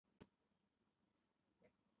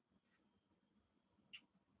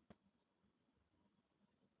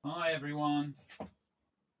Hi, everyone.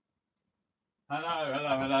 Hello,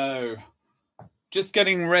 hello, hello. Just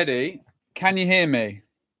getting ready. Can you hear me?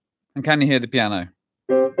 And can you hear the piano?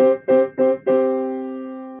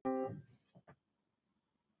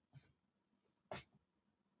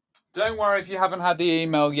 Don't worry if you haven't had the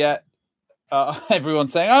email yet.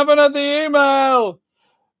 Everyone's saying, I haven't had the email.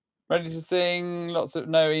 Ready to sing? Lots of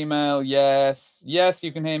no email. Yes. Yes,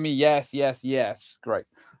 you can hear me. Yes, yes, yes. Great.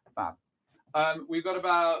 Fab. We've got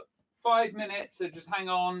about 5 minutes, so just hang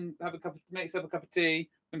on, make yourself a cup of tea.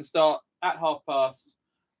 I'm going to start at past.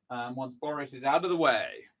 Once Boris is out of the way.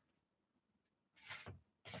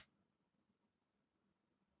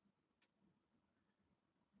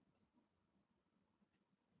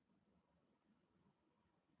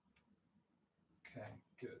 Okay,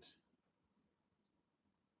 good.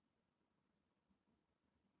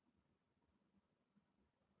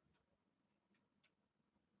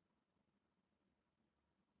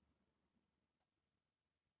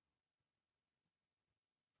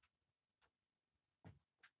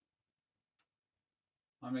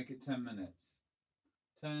 I make it 10 minutes.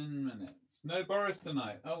 10 minutes. No Boris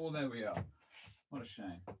tonight. Oh, well, there we are. What a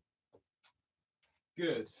shame.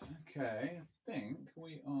 Good. Okay, I think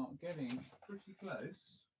we are getting pretty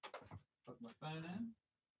close. Plug my phone in.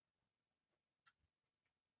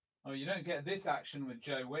 Oh, you don't get this action with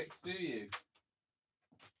Joe Wicks, do you?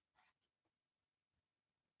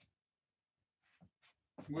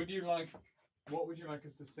 What would you like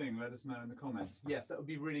us to sing? Let us know in the comments. Yes, that would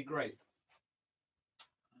be really great.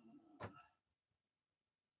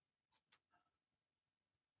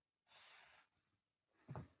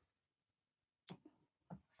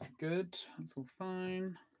 Good, that's all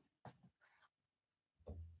fine.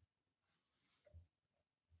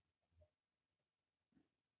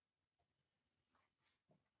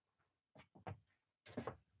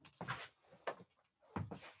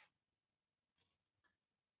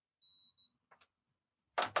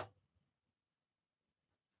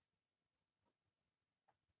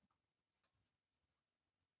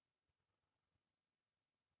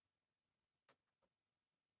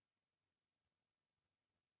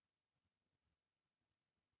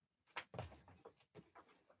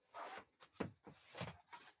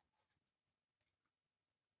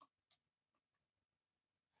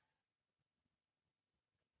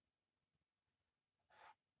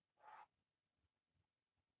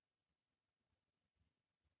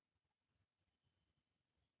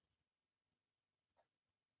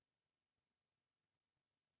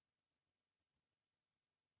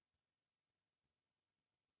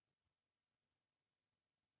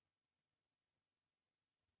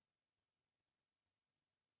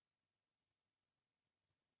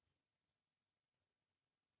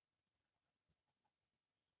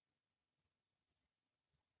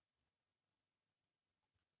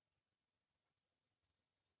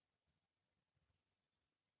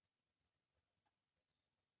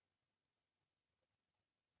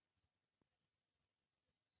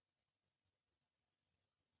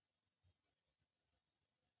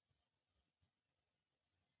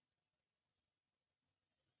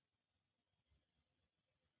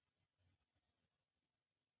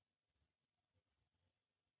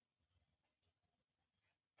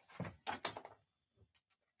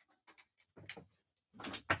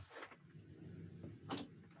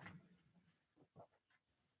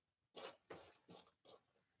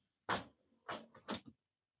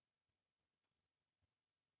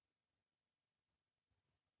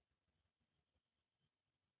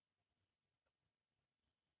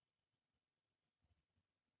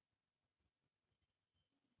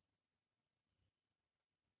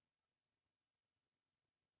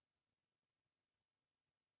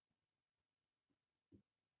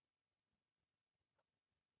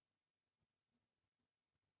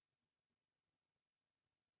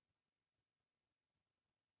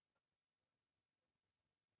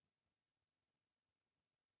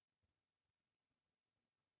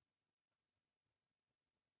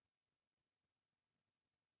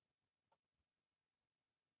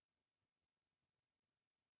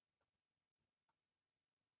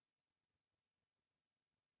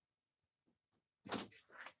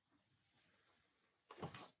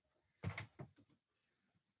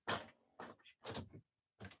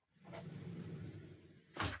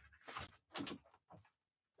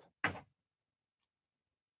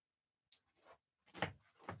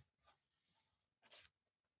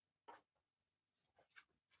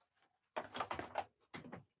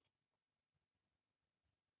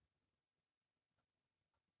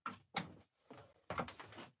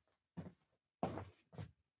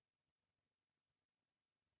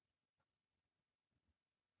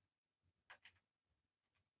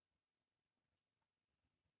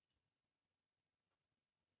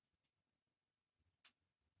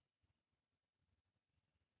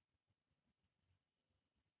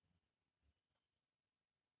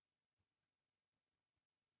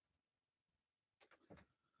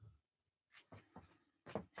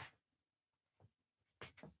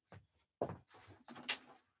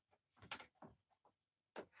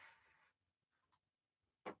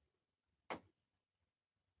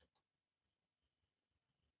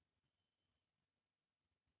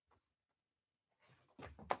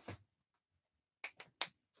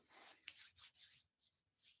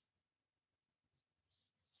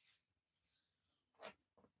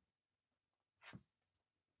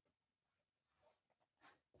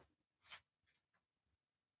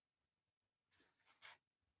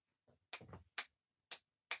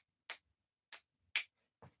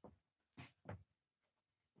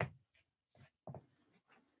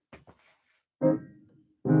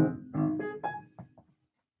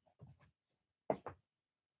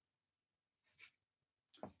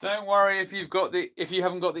 Don't worry if you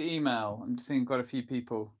haven't got the email. I'm seeing quite a few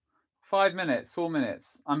people. 5 minutes, 4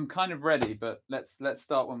 minutes. I'm kind of ready, but let's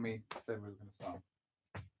start when we said we were going to start.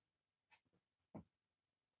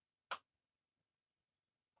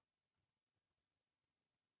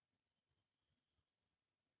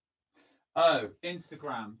 Oh,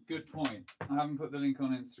 Instagram. Good point. I haven't put the link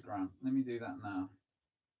on Instagram. Let me do that now.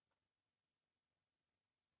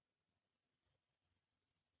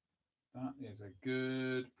 That is a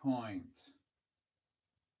good point.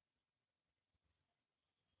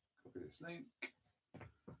 Copy this link.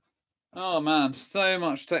 Oh man, so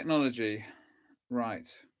much technology. Right.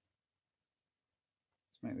 Let's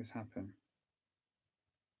make this happen.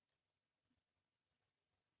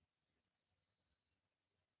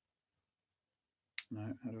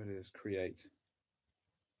 No, how do I do this? Create.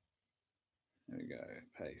 There we go.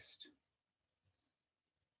 Paste.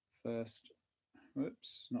 First,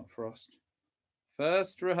 whoops, not Frost.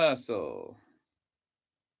 First rehearsal.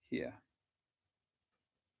 Here.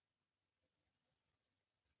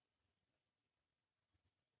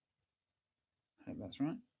 I hope that's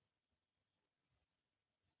right.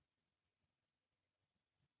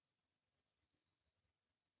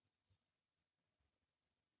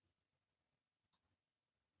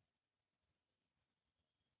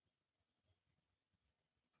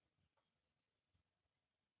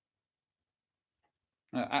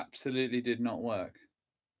 No, absolutely did not work.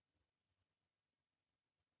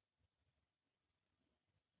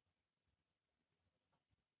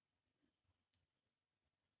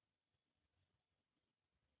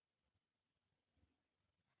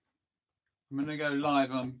 I'm going to go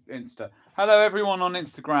live on Insta. Hello, everyone on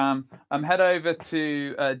Instagram. Head over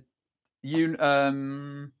to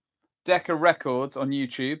Decca Records on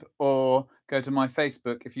YouTube, or go to my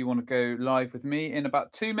Facebook if you want to go live with me in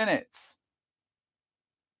about 2 minutes.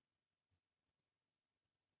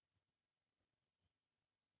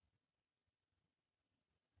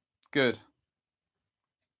 Good.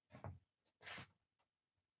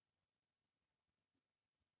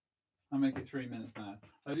 I'll make it 3 minutes now.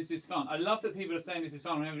 Oh, this is fun. I love that people are saying this is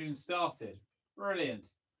fun. We haven't even started. Brilliant.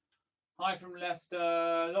 Hi from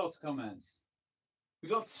Leicester. Lots of comments. We've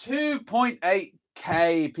got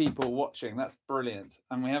 2.8k people watching. That's brilliant.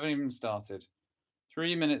 And we haven't even started.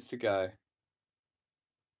 3 minutes to go.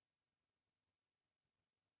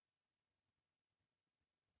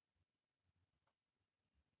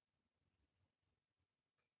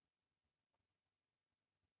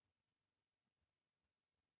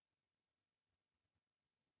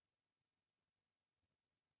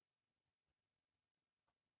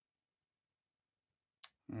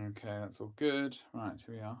 Okay, that's all good. Right,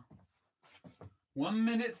 here we are. 1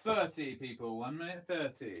 minute 30, people. 1 minute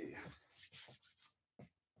 30.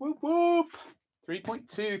 Whoop, whoop.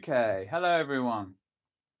 3.2k. Hello, everyone.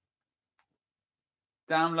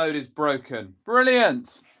 Download is broken.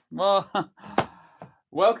 Brilliant. Well,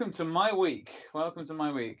 welcome to my week. Welcome to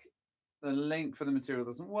my week. The link for the material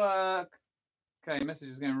doesn't work. Okay, message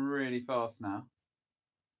is going really fast now.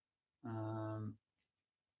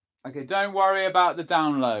 Okay, don't worry about the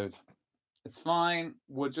download. It's fine.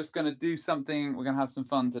 We're just going to do something. We're going to have some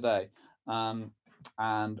fun today. And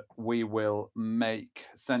we will make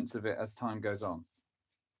sense of it as time goes on.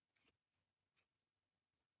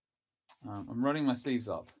 I'm rolling my sleeves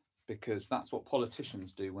up because that's what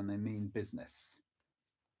politicians do when they mean business.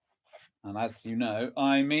 And as you know,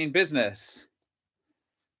 I mean business.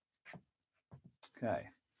 Okay.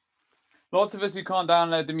 Lots of us who can't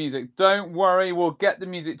download the music. Don't worry, we'll get the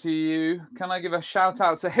music to you. Can I give a shout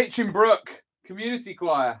out to Hitchinbrook Community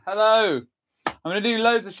Choir? Hello. I'm going to do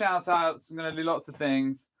loads of shout outs. I'm going to do lots of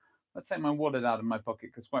things. Let's take my wallet out of my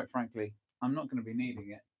pocket because, quite frankly, I'm not going to be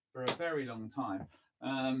needing it for a very long time.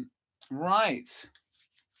 Right.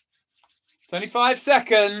 25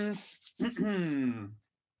 seconds.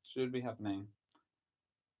 Should be happening.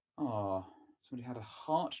 Oh, somebody had a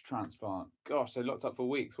heart transplant. Gosh, they locked up for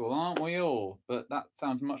weeks. Well, aren't we all? But that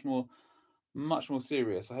sounds much more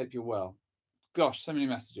serious. I hope you're well. Gosh, so many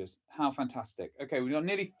messages. How fantastic. Okay, we've got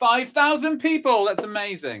nearly 5,000 people. That's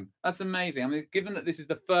amazing. That's amazing. I mean, given that this is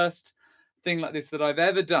the first thing like this that I've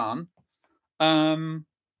ever done. Hey,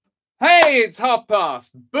 it's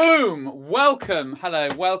past. Boom. Welcome. Hello.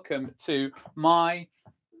 Welcome to my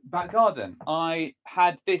back garden. I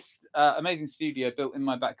had this amazing studio built in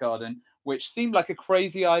my back garden, which seemed like a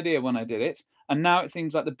crazy idea when I did it. And now it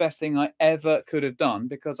seems like the best thing I ever could have done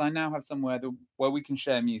because I now have somewhere where we can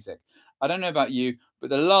share music. I don't know about you,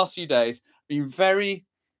 but the last few days have been very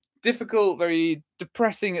difficult, very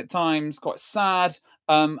depressing at times, quite sad.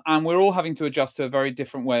 And we're all having to adjust to a very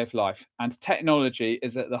different way of life. And technology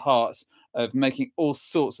is at the heart of making all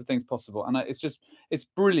sorts of things possible. And it's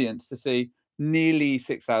brilliant to see nearly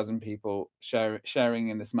 6,000 people sharing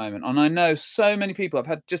in this moment. And I know so many people, I've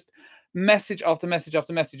had just message after message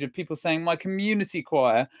after message of people saying my community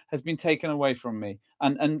choir has been taken away from me.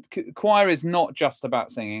 And choir is not just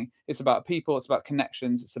about singing, it's about people, it's about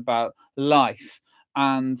connections, it's about life.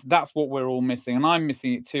 And that's what we're all missing, and I'm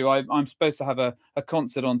missing it too. I'm supposed to have a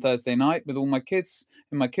concert on Thursday night with all my kids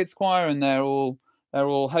in my kids choir, and they're all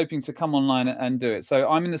hoping to come online and do it. So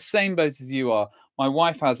I'm in the same boat as you are. My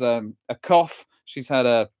wife has a cough, she's had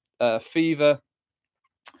a fever,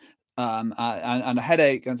 and a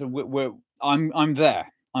headache, and so I'm there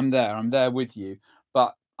with you.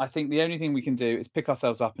 But I think the only thing we can do is pick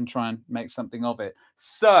ourselves up and try and make something of it.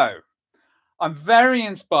 So I'm very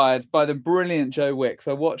inspired by the brilliant Joe Wicks.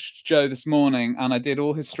 I watched Joe this morning and I did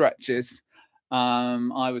all his stretches.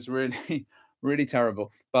 I was really, really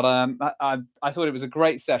terrible, but I thought it was a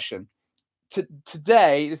great session.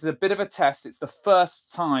 Today, this is a bit of a test. It's the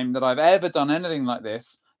first time that I've ever done anything like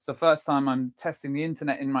this. It's the first time I'm testing the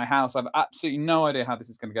internet in my house. I've absolutely no idea how this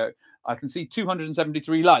is going to go. I can see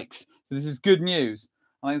 273 likes, so this is good news.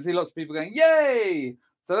 And I can see lots of people going, yay!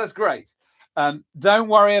 So that's great. Don't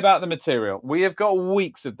worry about the material. We have got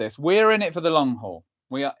weeks of this. We're in it for the long haul.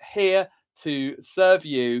 We are here to serve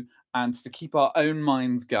you and to keep our own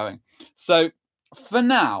minds going. So for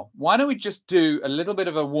now, why don't we just do a little bit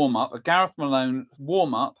of a warm-up, a Gareth Malone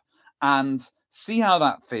warm-up, and see how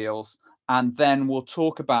that feels. And then we'll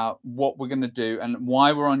talk about what we're going to do and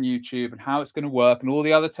why we're on YouTube and how it's going to work and all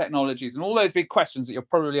the other technologies and all those big questions that you're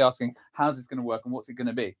probably asking. How's this going to work and what's it going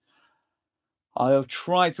to be? I'll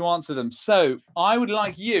try to answer them. So I would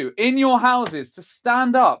like you in your houses to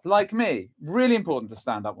stand up like me. Really important to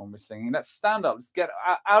stand up when we're singing. Let's stand up. Let's get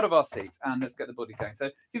out of our seats and let's get the body going. So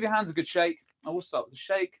give your hands a good shake. I will start with the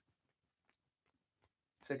shake.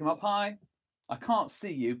 Shake them up high. I can't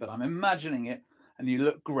see you, but I'm imagining it. And you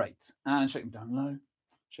look great. And shake them down low.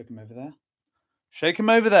 Shake them over there. Shake them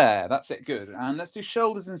over there. That's it. Good. And let's do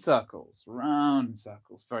shoulders in circles. Round in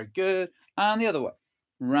circles. Very good. And the other way.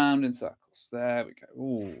 Round in circles. There we go.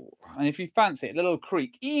 Ooh. And if you fancy it, a little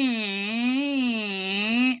creak.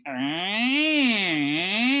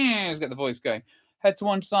 Let's get the voice going. Head to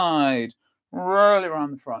one side. Roll it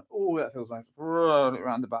around the front. Oh, that feels nice. Roll it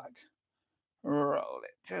around the back. Roll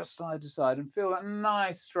it just side to side and feel that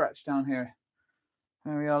nice stretch down here.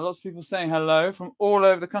 There we are. Lots of people saying hello from all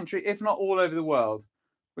over the country, if not all over the world,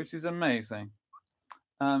 which is amazing.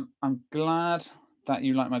 I'm glad that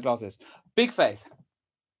you like my glasses. Big face.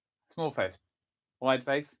 Small face, wide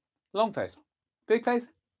face, long face, big face,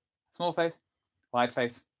 small face, wide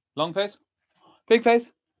face, long face, big face,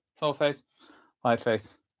 small face, wide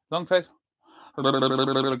face, long face. Give it a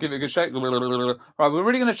good shake. Right, we're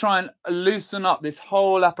really going to try and loosen up this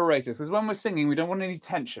whole apparatus because when we're singing, we don't want any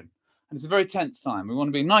tension. And it's a very tense time. We want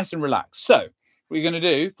to be nice and relaxed. So what you're going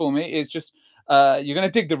to do for me is just, you're going to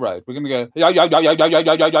dig the road. We're going to go,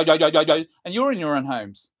 and you're in your own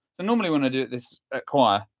homes. So normally when I do this at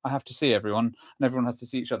choir, I have to see everyone and everyone has to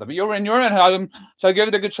see each other. But you're in your own home, so give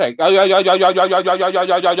it a good shake. Excellent.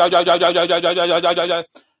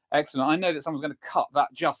 I know that someone's going to cut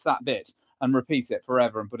just that bit and repeat it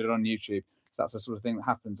forever and put it on YouTube. So that's the sort of thing that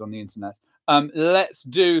happens on the internet. Let's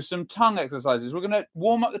do some tongue exercises. We're going to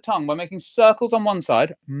warm up the tongue by making circles on one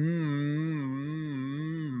side.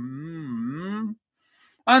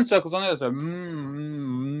 And circles on the other side.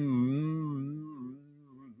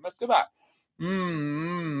 Let's go back.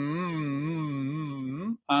 And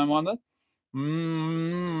one other.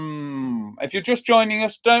 If you're just joining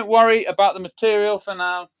us, don't worry about the material for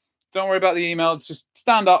now. Don't worry about the email. Just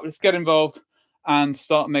stand up. Let's get involved and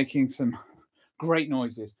start making some great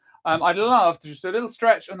noises. I'd love to just do a little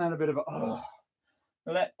stretch and then a bit of a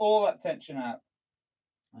let all that tension out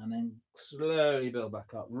and then slowly build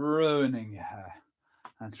back up, ruining your hair.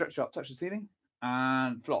 And stretch up, touch the ceiling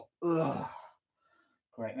and flop.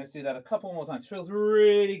 Great. Let's do that a couple more times. Feels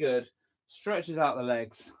really good. Stretches out the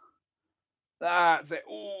legs. That's it.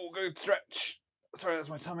 Oh, good stretch. Sorry, that's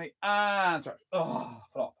my tummy. And stretch.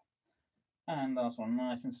 Flop. And last one,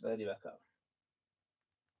 nice and slowly back up.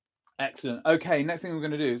 Excellent. Okay, next thing we're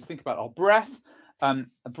going to do is think about our breath. A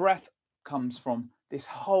breath comes from this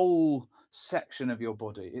whole section of your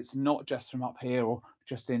body. It's not just from up here or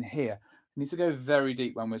just in here. It needs to go very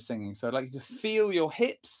deep when we're singing. So I'd like you to feel your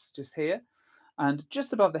hips just here and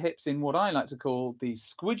just above the hips in what I like to call the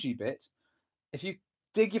squidgy bit. If you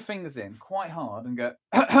dig your fingers in quite hard and go,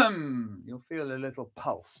 you'll feel a little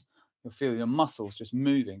pulse. You'll feel your muscles just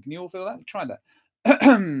moving. Can you all feel that? Try that.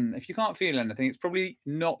 If you can't feel anything, it's probably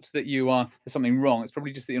not that there's something wrong. It's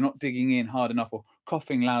probably just that you're not digging in hard enough or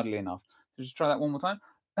coughing loudly enough. Just try that one more time.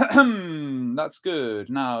 That's good.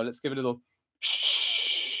 Now let's give it a little.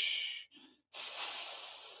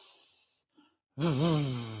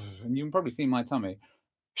 And you can probably see my tummy.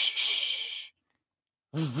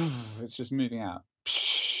 It's just moving out.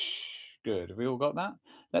 Good. Have we all got that?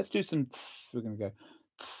 Let's do some. We're going to go.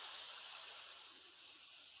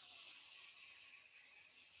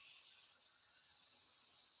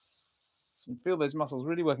 And feel those muscles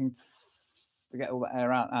really working to get all the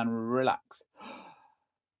air out and relax.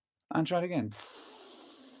 And try it again.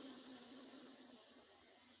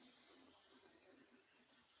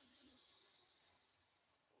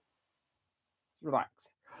 Relax.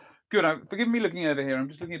 Good. Forgive me looking over here. I'm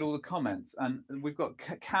just looking at all the comments, and we've got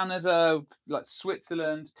Canada, like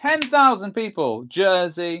Switzerland, 10,000 people,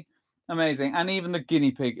 Jersey, amazing, and even the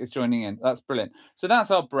guinea pig is joining in. That's brilliant. So that's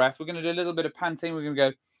our breath. We're going to do a little bit of panting. We're going to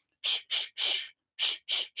go shh, shh, shh, shh,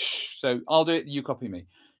 shh, shh. So I'll do it. You copy me.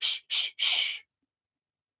 Shh, shh, shh.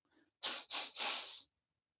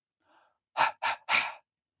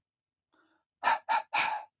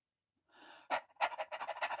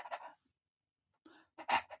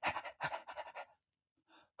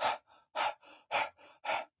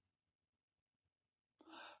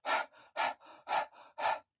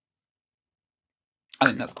 I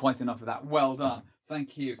think that's quite enough of that. Well done.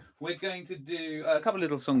 Thank you. We're going to do a couple of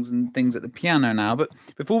little songs and things at the piano now. But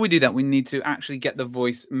before we do that, we need to actually get the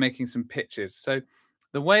voice making some pitches. So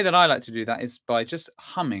the way that I like to do that is by just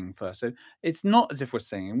humming first. So it's not as if we're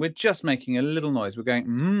singing. We're just making a little noise. We're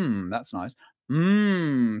going, that's nice.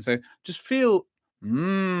 So just feel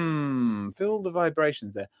the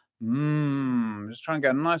vibrations there. Just try and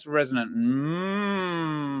get a nice resonant,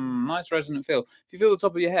 nice resonant feel. If you feel the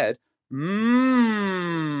top of your head, you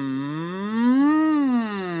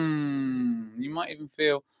might even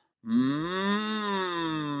feel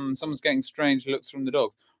someone's getting strange looks from the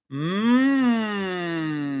dogs.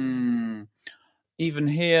 Even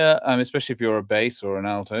here, especially if you're a bass or an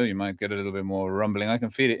alto, you might get a little bit more rumbling. I can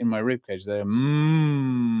feel it in my ribcage there.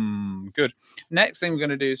 Good. Next thing we're going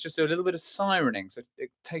to do is just do a little bit of sirening. So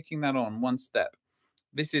taking that on one step.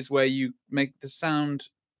 This is where you make the sound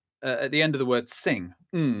at the end of the word sing.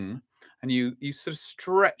 And you sort of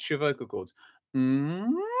stretch your vocal cords.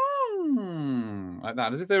 Like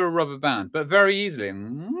that, as if they were a rubber band, but very easily.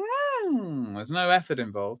 There's no effort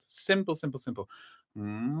involved. Simple, simple, simple.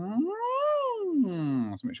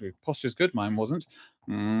 Let's make sure your posture's good. Mine wasn't.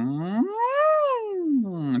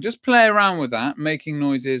 Just play around with that, making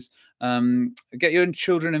noises. Get your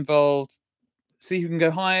children involved. See who can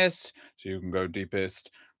go highest, so you can go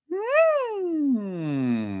deepest.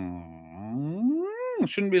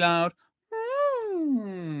 Shouldn't be loud.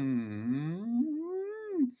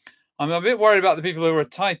 I'm a bit worried about the people who are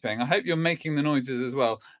typing. I hope you're making the noises as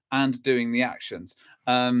well and doing the actions.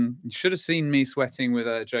 You should have seen me sweating with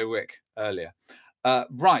Joe Wick earlier.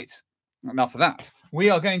 Right, enough of that. We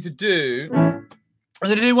are going to do... I'm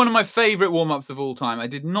going to do one of my favourite warm-ups of all time. I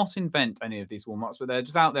did not invent any of these warm-ups, but they're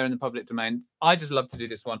just out there in the public domain. I just love to do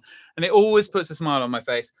this one. And it always puts a smile on my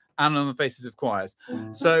face and on the faces of choirs.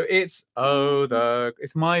 So it's,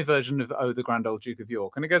 it's my version of Oh, the Grand Old Duke of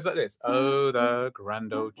York. And it goes like this. Oh, the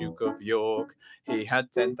Grand Old Duke of York. He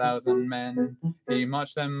had 10,000 men. He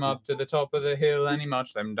marched them up to the top of the hill and he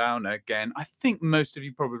marched them down again. I think most of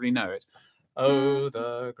you probably know it. Oh,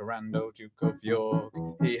 the Grand Old Duke of York,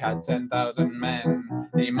 he had 10,000 men.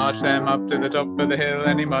 He marched them up to the top of the hill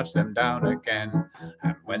and he marched them down again.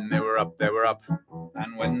 And when they were up, they were up.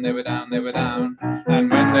 And when they were down, they were down.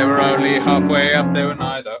 And when they were only halfway up, they were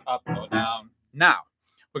neither up nor down. Now,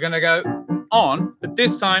 we're going to go on, but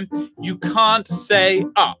this time you can't say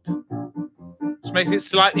up, which makes it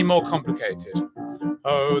slightly more complicated.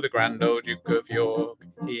 Oh, the Grand Old Duke of York,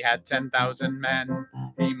 he had 10,000 men.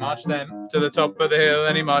 He marched them to the top of the hill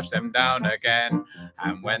and he marched them down again.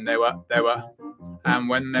 And when they were up, they were. And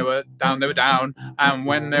when they were down, they were down. And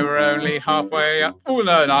when they were only halfway up, oh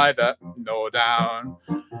no, neither nor down.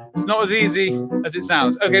 It's not as easy as it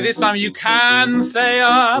sounds. Okay, this time you can say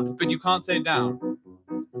up, but you can't say down.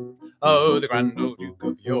 Oh, the Grand Old Duke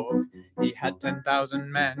of York, he had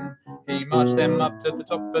 10,000 men. He marched them up to the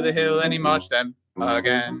top of the hill and he marched them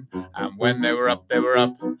again. And when they were up, they were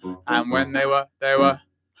up. And when they were, they were.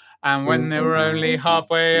 And when they were only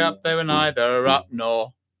halfway up, they were neither up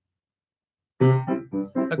nor.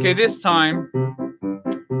 Okay, this time,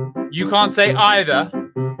 you can't say either,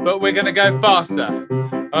 but we're going to go faster.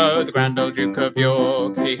 Oh, the Grand Old Duke of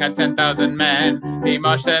York, he had 10,000 men. He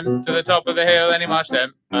marched them to the top of the hill and he marched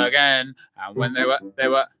them again. And when they were, they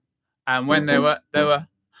were. And when they were, they were.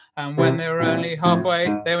 And when they were only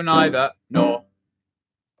halfway, they were neither nor.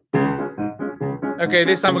 Okay,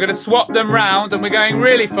 this time we're going to swap them round and we're going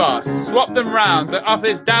really fast. Swap them round. So up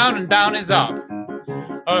is down and down is up.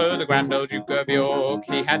 Oh, the grand old Duke of York,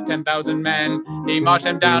 he had 10,000 men. He marched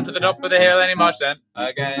them down to the top of the hill and he marched them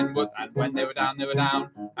again. And when they were down, they were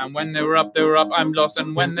down. And when they were up, I'm lost.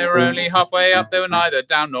 And when they were only halfway up, they were neither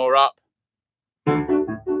down nor up.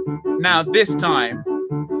 Now this time,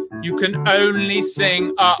 you can only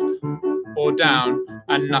sing up or down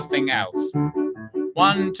and nothing else.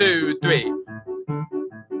 1, 2, 3.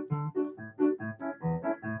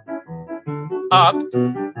 Up,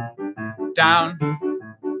 down,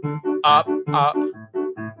 up, up,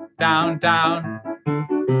 down, down,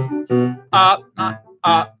 up,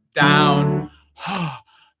 up, down.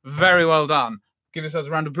 Very well done. Give yourselves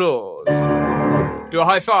a round of applause. Do a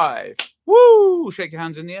high five. Woo! Shake your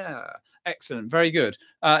hands in the air. Excellent. Very good.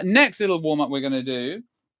 Next little warm-up we're going to do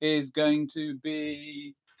is going to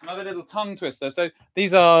be another little tongue twister. So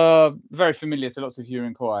these are very familiar to lots of you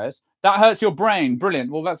in choirs. That hurts your brain. Brilliant.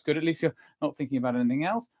 Well, that's good. At least you're not thinking about anything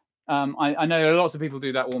else. I know lots of people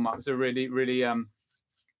do that warm-up. So really, really,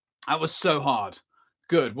 that was so hard.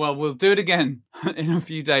 Good. Well, we'll do it again in a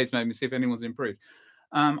few days, maybe, see if anyone's improved.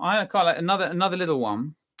 I quite like another little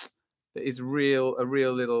one that is a real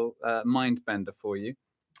little mind bender for you.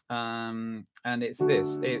 And it's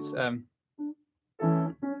this.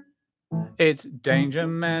 It's danger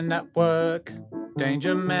men at work,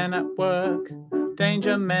 danger men at work,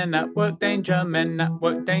 danger men at work, danger men at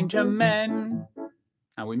work, danger men.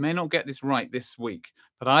 Now, we may not get this right this week,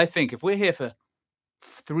 but I think if we're here for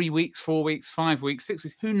 3 weeks, 4 weeks, 5 weeks, 6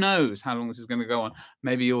 weeks, who knows how long this is going to go on,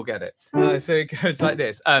 maybe you'll get it. So it goes like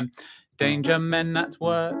this. Danger men at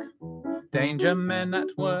work, danger men at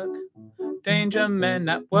work, danger men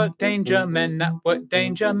at work, danger men at work,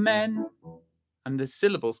 danger men. And the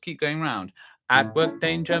syllables keep going round. At work,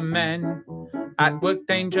 danger men. At work,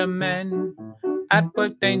 danger men. At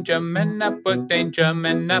work, danger men. At work, danger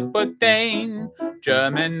men. At work, Dane.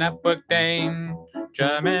 German at work, Dane.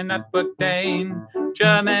 German at work, Dane.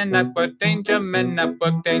 German at work, danger men. At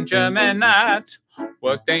work, danger men. At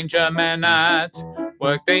work, danger men. At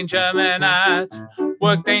work, danger men. At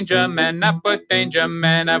work, danger men. At work, danger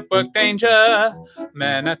men. At work, danger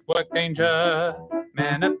men. At work, danger.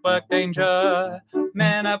 Men at work, danger.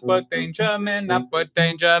 Men at work, danger. Men at work,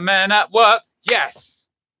 danger. Men at work. Yes.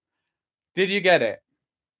 Did you get it?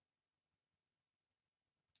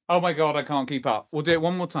 Oh my God, I can't keep up. We'll do it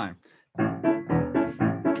one more time.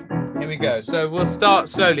 Here we go. So we'll start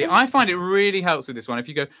slowly. I find it really helps with this one. If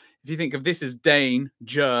you think of this as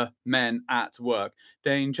danger men at work.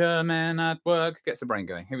 Danger men at work. Gets the brain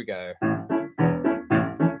going. Here we go.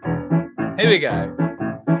 Here we go.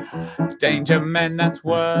 Danger men at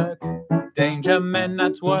work, danger men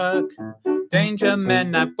at work, danger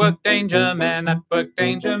men at work, danger men at work,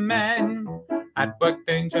 danger men at work,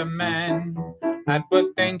 danger men at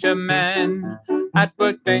work, danger men at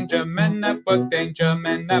work, danger men at work, danger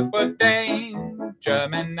men at work, danger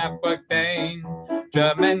men at work,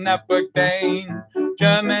 danger men at work,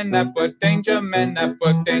 danger men at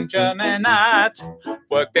work, danger men at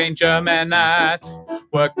work, danger men at work, danger men at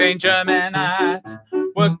work, danger men at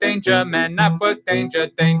work, danger men at work,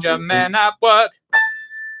 danger men at work.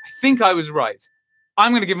 I think I was right.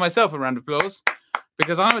 I'm going to give myself a round of applause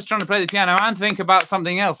because I was trying to play the piano and think about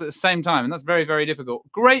something else at the same time, and that's very, very difficult.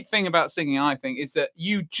 Great thing about singing, I think, is that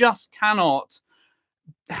you just cannot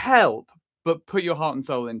help but put your heart and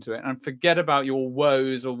soul into it and forget about your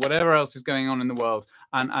woes or whatever else is going on in the world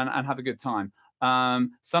and have a good time.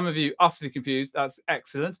 Some of you utterly confused. That's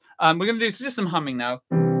excellent. We're going to do just some humming now.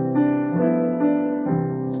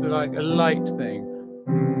 So like a light thing.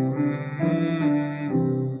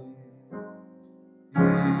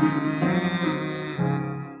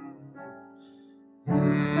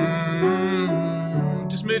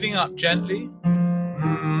 Just moving up gently.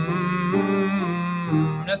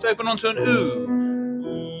 Let's open onto an ooh.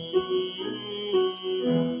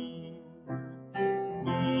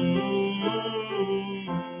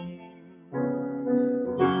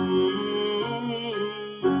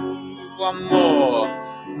 One more.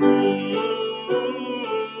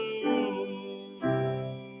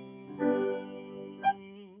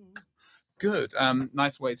 Good.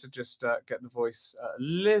 Nice way to just get the voice a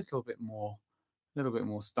little bit more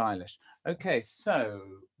stylish. Okay, so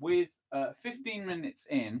with 15 minutes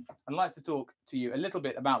in, I'd like to talk to you a little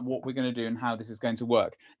bit about what we're going to do and how this is going to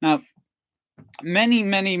work. Now,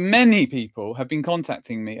 many people have been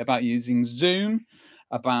contacting me about using Zoom,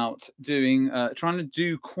 about doing trying to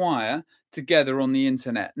do choir together on the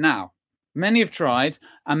internet. Now, many have tried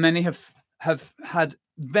and many have had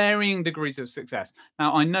varying degrees of success.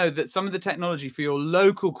 Now, I know that some of the technology for your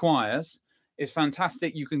local choirs It's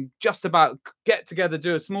fantastic. You can just about get together,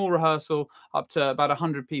 do a small rehearsal up to about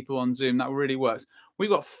 100 people on Zoom. That really works.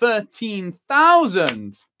 We've got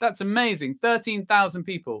 13,000. That's amazing. 13,000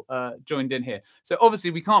 people joined in here. So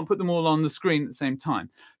obviously we can't put them all on the screen at the same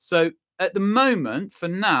time. So at the moment, for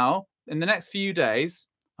now, in the next few days,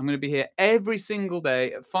 I'm going to be here every single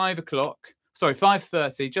day at 5 o'clock. Sorry,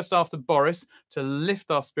 5:30, just after Boris, to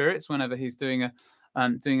lift our spirits whenever he's doing a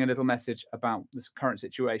little message about this current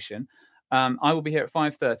situation. I will be here at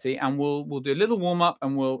 5:30, and we'll do a little warm up,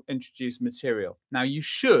 and we'll introduce material. Now, you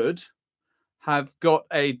should have got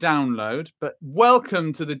a download, but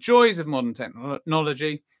welcome to the joys of modern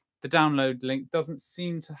technology. The download link doesn't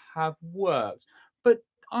seem to have worked, but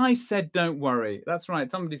I said don't worry. That's right.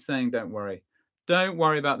 Somebody's saying don't worry. Don't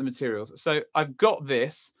worry about the materials. So I've got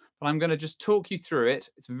this, but I'm going to just talk you through it.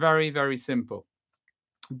 It's very, very simple.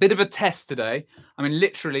 Bit of a test today. I mean,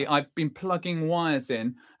 literally, I've been plugging wires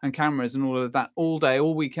in and cameras and all of that all day,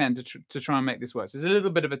 all weekend to try and make this work. So it's a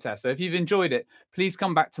little bit of a test. So if you've enjoyed it, please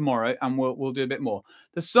come back tomorrow and we'll do a bit more.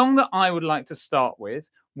 The song that I would like to start with,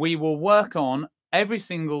 we will work on every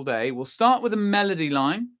single day. We'll start with a melody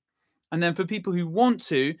line. And then for people who want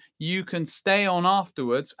to, you can stay on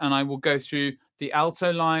afterwards, and I will go through the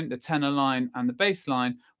alto line, the tenor line, and the bass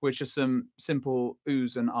line, which are some simple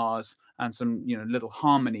oohs and ahs and some little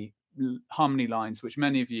harmony lines, which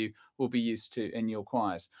many of you will be used to in your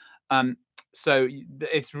choirs. So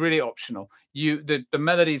it's really optional. The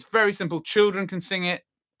melody is very simple. Children can sing it.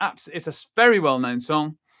 It's a very well-known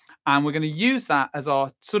song, and we're going to use that as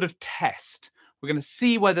our sort of test. We're going to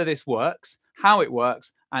see whether this works, how it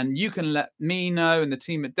works, and you can let me know and the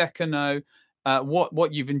team at Decca know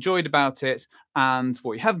what you've enjoyed about it and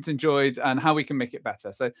what you haven't enjoyed and how we can make it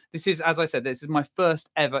better. So this is, as I said, this is my first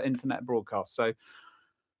ever internet broadcast. So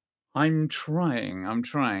I'm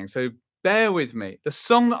trying. So bear with me. The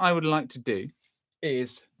song that I would like to do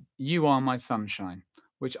is You Are My Sunshine,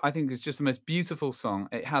 which I think is just the most beautiful song.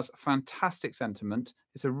 It has fantastic sentiment.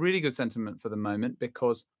 It's a really good sentiment for the moment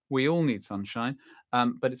because we all need sunshine,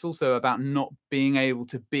 but it's also about not being able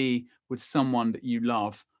to be with someone that you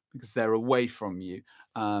love because they're away from you.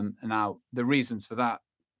 And now the reasons for that,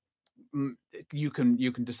 you can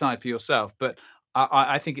decide for yourself, but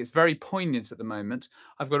I think it's very poignant at the moment.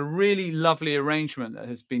 I've got a really lovely arrangement that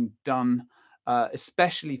has been done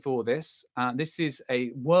especially for this. This is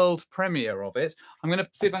a world premiere of it. I'm going to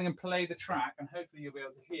see if I can play the track and hopefully you'll be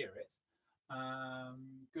able to hear it.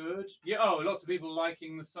 Good. Yeah. Oh, lots of people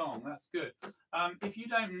liking the song. That's good. If you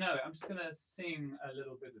don't know it, I'm just going to sing a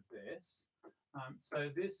little bit of this. So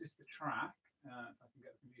this is the track. If I can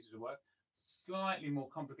get the computer to work. Slightly more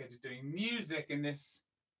complicated doing music in this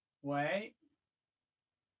way.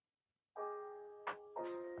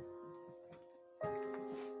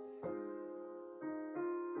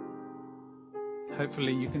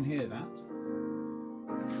 Hopefully you can hear that.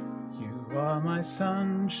 You are my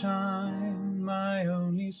sunshine, my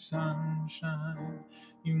only sunshine.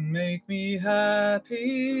 You make me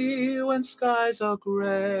happy when skies are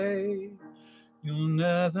grey. You'll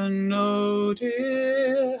never know,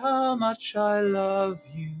 dear, how much I love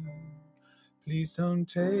you. Please don't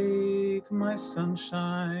take my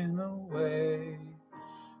sunshine away.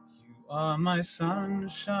 You are my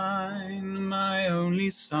sunshine, my only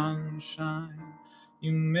sunshine.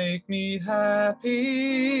 You make me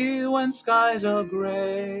happy when skies are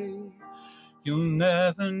grey. You'll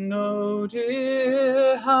never know,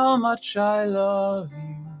 dear, how much I love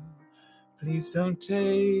you. Please don't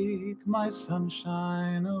take my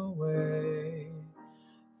sunshine away.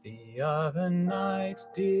 The other night,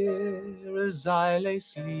 dear, as I lay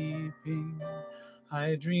sleeping,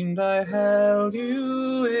 I dreamed I held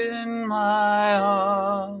you in my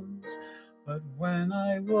arms. But when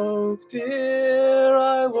I woke, dear,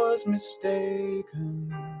 I was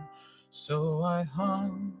mistaken. So I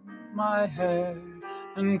hung my head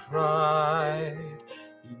and cried.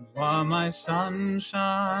 You are my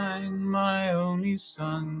sunshine, my only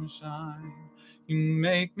sunshine. You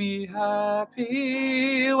make me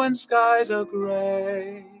happy when skies are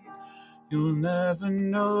grey. You'll never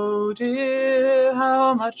know, dear,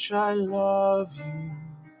 how much I love you.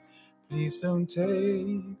 Please don't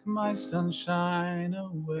take my sunshine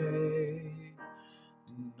away.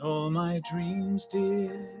 In all my dreams,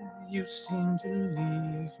 dear, you seem to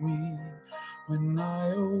leave me. When I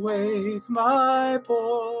awake, my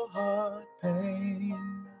poor heart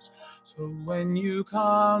pains. So when you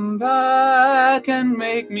come back and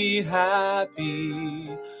make me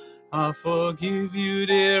happy, I'll forgive you,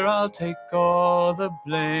 dear, I'll take all the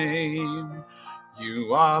blame.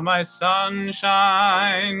 You are my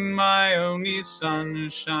sunshine, my only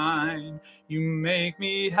sunshine. You make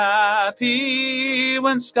me happy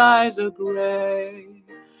when skies are grey.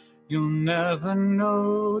 You'll never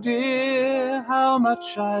know, dear, how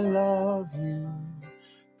much I love you.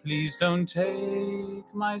 Please don't take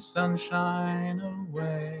my sunshine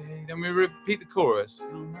away. Then we repeat the chorus.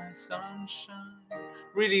 You're my sunshine.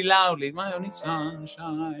 Really loudly, my only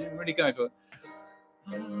sunshine. Really going for it.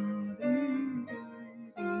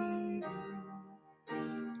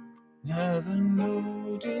 Never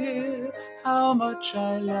know, dear, how much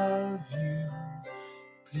I love you.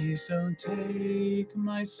 Please don't take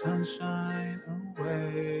my sunshine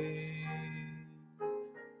away.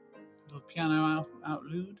 Little piano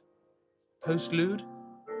outlude, postlude,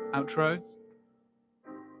 outro.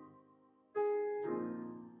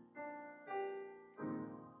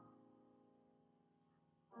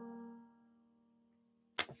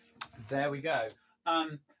 There we go.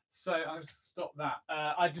 So I'll stop that.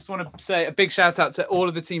 I just want to say a big shout out to all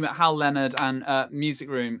of the team at Hal Leonard and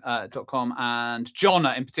musicroom.com and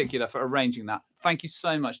Jonna in particular for arranging that. Thank you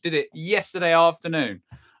so much. Did it yesterday afternoon.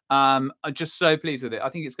 I'm just so pleased with it. I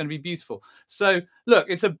think it's going to be beautiful. So look,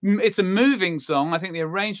 it's a moving song. I think the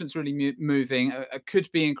arrangement's really moving. It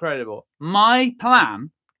could be incredible. My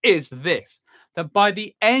plan is this, that by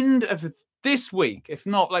the end of this week, if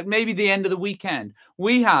not like maybe the end of the weekend,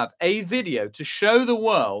 we have a video to show the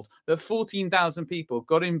world that 14,000 people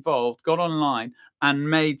got involved, got online, and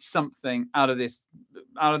made something out of this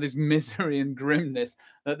misery and grimness.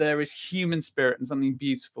 That there is human spirit and something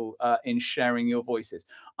beautiful in sharing your voices.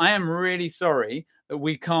 I am really sorry that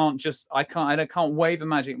we can't just I can't wave a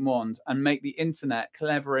magic wand and make the internet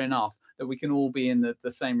clever enough that we can all be in the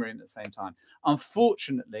same room at the same time.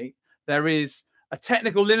 Unfortunately, there is a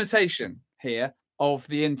technical limitation here of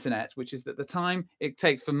the internet, which is that the time it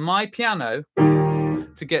takes for my piano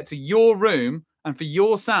to get to your room and for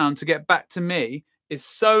your sound to get back to me is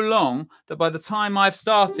so long that by the time I've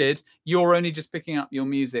started, you're only just picking up your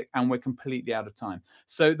music and we're completely out of time.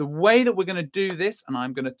 So the way that we're going to do this, and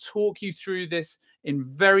I'm going to talk you through this in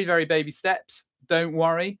very, very baby steps. Don't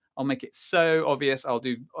worry, I'll make it so obvious. I'll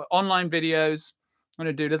do online videos. I'm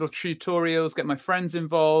going to do little tutorials, get my friends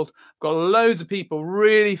involved. I've got loads of people,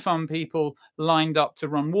 really fun people lined up to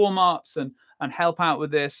run warm-ups and help out with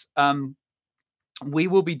this. We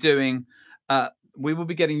will be doing, we will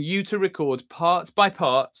be getting you to record part by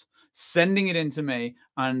part, sending it into me,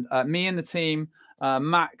 and me and the team,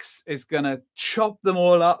 Max is going to chop them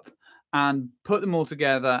all up and put them all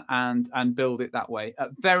together and build it that way.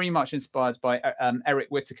 Very much inspired by Eric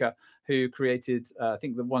Whitaker, who created, I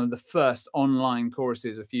think, one of the first online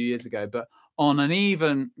choruses a few years ago, but on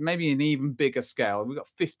maybe an even bigger scale. We've got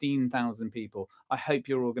 15,000 people. I hope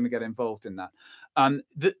you're all going to get involved in that.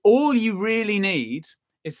 All you really need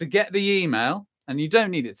is to get the email, and you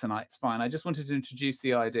don't need it tonight. It's fine. I just wanted to introduce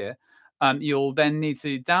the idea. You'll then need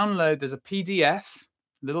to download. There's a PDF,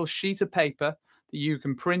 little sheet of paper that you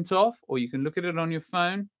can print off, or you can look at it on your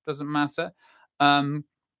phone. Doesn't matter.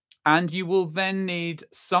 And you will then need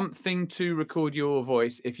something to record your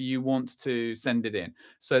voice if you want to send it in.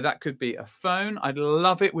 So that could be a phone. I'd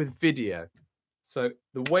love it with video. So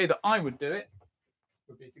the way that I would do it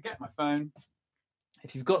would be to get my phone.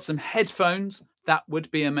 If you've got some headphones, that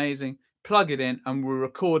would be amazing. Plug it in and we'll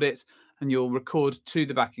record it, and you'll record to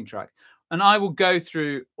the backing track. And I will go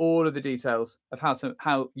through all of the details of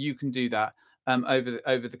how you can do that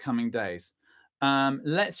over the coming days.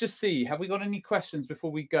 Let's just see. Have we got any questions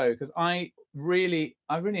before we go? Because I really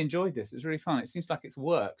enjoyed this. It's really fun. It seems like it's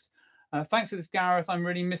worked. Thanks for this, Gareth. I'm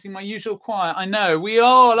really missing my usual choir. I know, we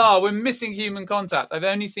all are. We're missing human contact. I've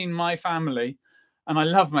only seen my family, and I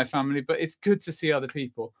love my family, but it's good to see other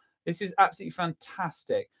people. This is absolutely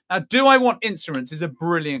fantastic. Now, do I want instruments is a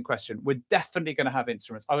brilliant question. We're definitely going to have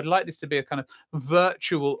instruments. I would like this to be a kind of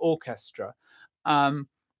virtual orchestra.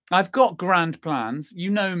 I've got grand plans.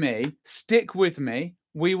 You know me. Stick with me.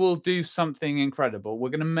 We will do something incredible. We're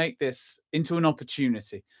going to make this into an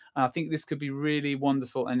opportunity. I think this could be really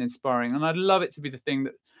wonderful and inspiring. And I'd love it to be the thing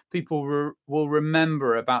that people will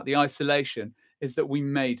remember about the isolation, is that we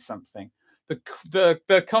made something.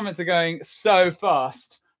 The comments are going so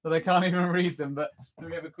fast that I can't even read them, but let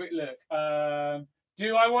me have a quick look.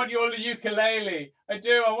 Do I want your ukulele? I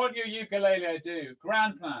do. I want your ukulele. I do.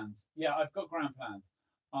 Grand plans. Yeah, I've got grand plans.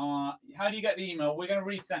 How do you get the email? We're going to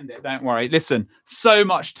resend it. Don't worry. Listen, so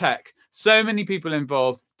much tech, so many people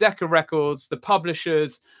involved. Decca Records, the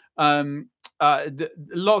publishers, lots and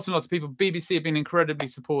lots of people. BBC have been incredibly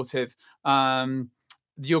supportive.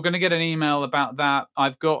 You're going to get an email about that.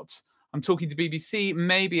 I'm talking to BBC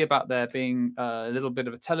maybe about there being a little bit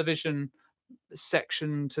of a television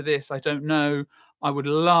section to this. I don't know. I would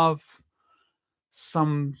love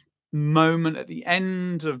some moment at the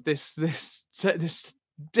end of this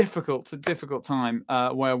difficult time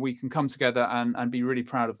where we can come together and be really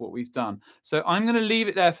proud of what we've done. So I'm going to leave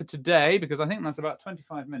it there for today, because I think that's about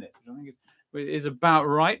 25 minutes, which I think is about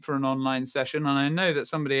right for an online session. And I know that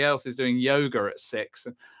somebody else is doing yoga at 6.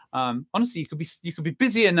 Honestly, you could be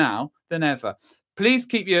busier now than ever. Please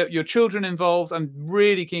keep your children involved. I'm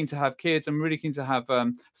really keen to have kids. I'm really keen to have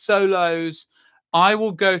solos. I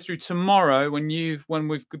will go through tomorrow when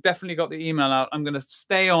we've definitely got the email out. I'm going to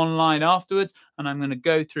stay online afterwards, and I'm going to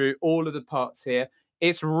go through all of the parts here.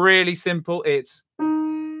 It's really simple. It's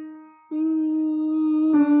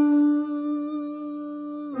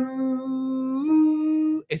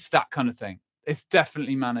that kind of thing. It's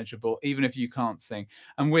definitely manageable, even if you can't sing.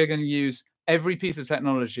 And we're going to use every piece of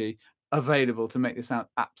technology available to make this sound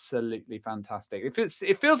absolutely fantastic.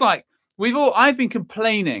 It feels like I've been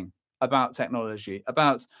complaining about technology,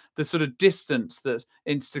 about the sort of distance that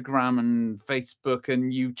Instagram and Facebook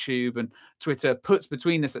and YouTube and Twitter puts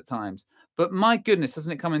between us at times. But my goodness,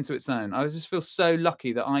 hasn't it come into its own? I just feel so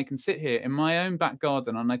lucky that I can sit here in my own back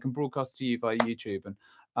garden and I can broadcast to you via YouTube. And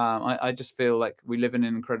I just feel like we live in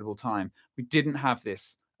an incredible time. We didn't have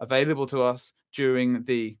this available to us during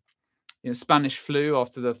the Spanish flu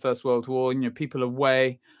after the First World War. People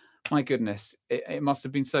away. My goodness, it must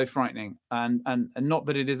have been so frightening. And not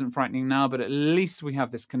that it isn't frightening now, but at least we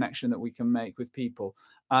have this connection that we can make with people.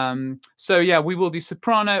 So yeah, we will do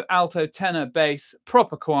soprano, alto, tenor, bass,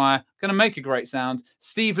 proper choir. Going to make a great sound.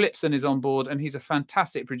 Steve Lipson is on board, and he's a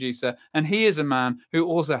fantastic producer. And he is a man who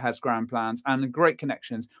also has grand plans and great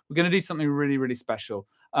connections. We're going to do something really, really special.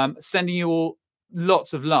 Sending you all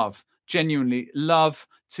lots of love. Genuinely love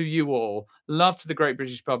to you all, love to the great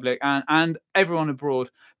British public and everyone abroad,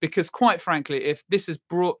 because quite frankly, if this has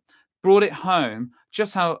brought it home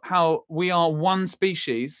just how we are one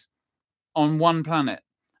species on one planet,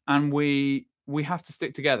 and we have to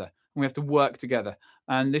stick together, we have to work together,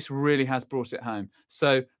 and this really has brought it home.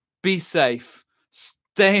 So be safe,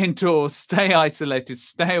 stay indoors, stay isolated,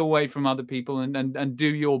 stay away from other people, and do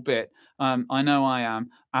your bit. I know I am.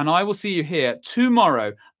 And I will see you here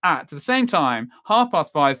tomorrow at the same time,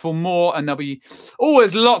 5:30, for more. And there'll be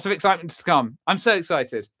always lots of excitement to come. I'm so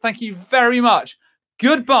excited. Thank you very much.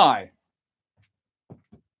 Goodbye.